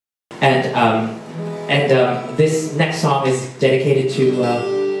And this next song is dedicated to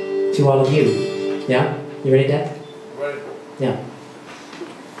all of you. Yeah? You ready, Dad? Ready. Yeah.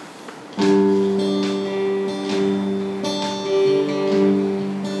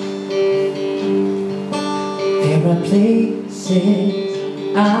 There are places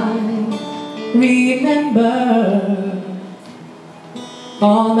I remember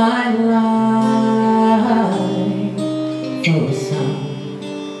all my life. Though some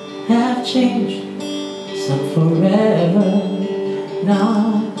have changed, some forever,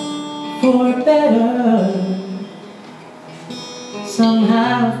 not for better. Some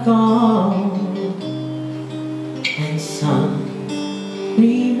have gone, and some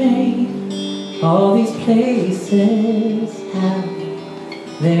remain. All these places have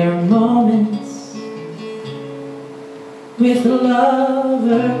their moments with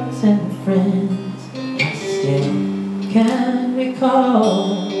lovers and friends. I still can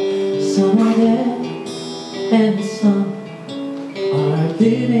recall some are dead and some are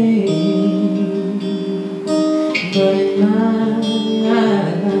living. But in my life,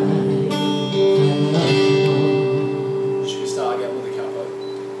 I love you all. Should we start again with the capo?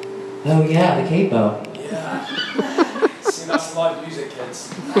 Oh yeah, the capo. Yeah. See, that's live music, kids.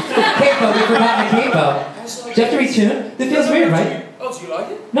 Capo, we forgot the capo. Do you have to retune? It feels weird, right? Oh, do you like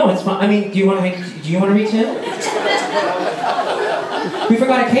it? No, it's fine. I mean, do you want to retune? We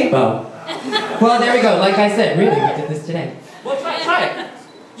forgot a capo. Well, there we go. Like I said, really, we did this today. Well, try it.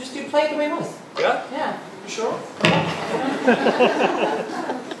 Just play it the way it was. Yeah? Yeah. You sure?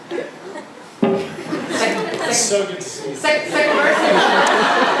 It's so good to see you. Second verse.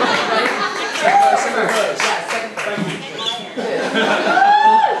 Second verse. Yeah, second verse.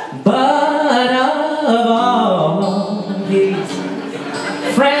 But of all these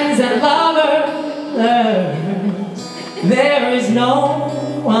friends and lovers, there is no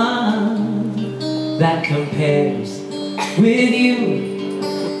one that compares with you.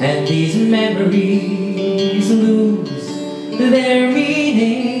 And these memories lose their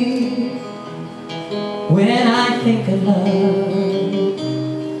meaning when I think of love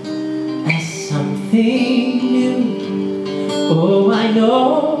as something new. Oh, I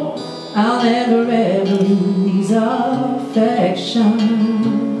know I'll never ever lose affection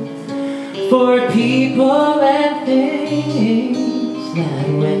for people and things that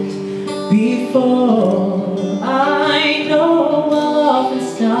went before. I know I'll often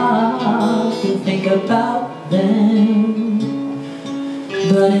stop and think about them,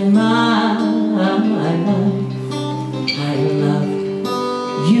 but in my life I love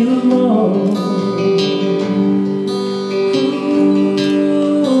you more.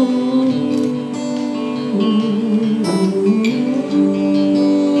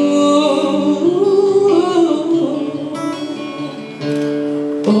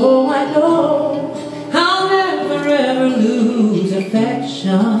 Oh, I know I'll never ever lose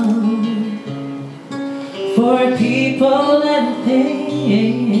affection for people and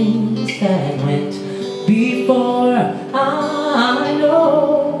things that went before. I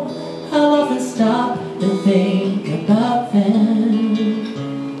know I'll often stop and think about them,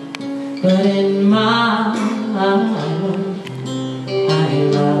 but in my life I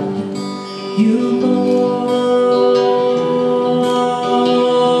love you more.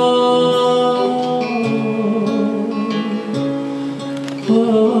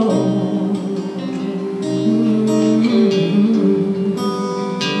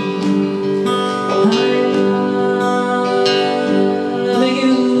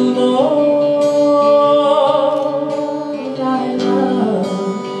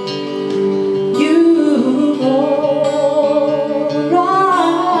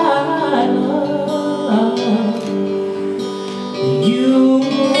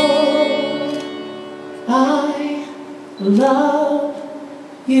 Love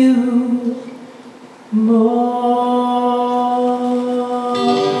you more.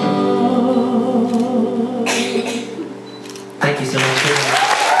 Thank you so much.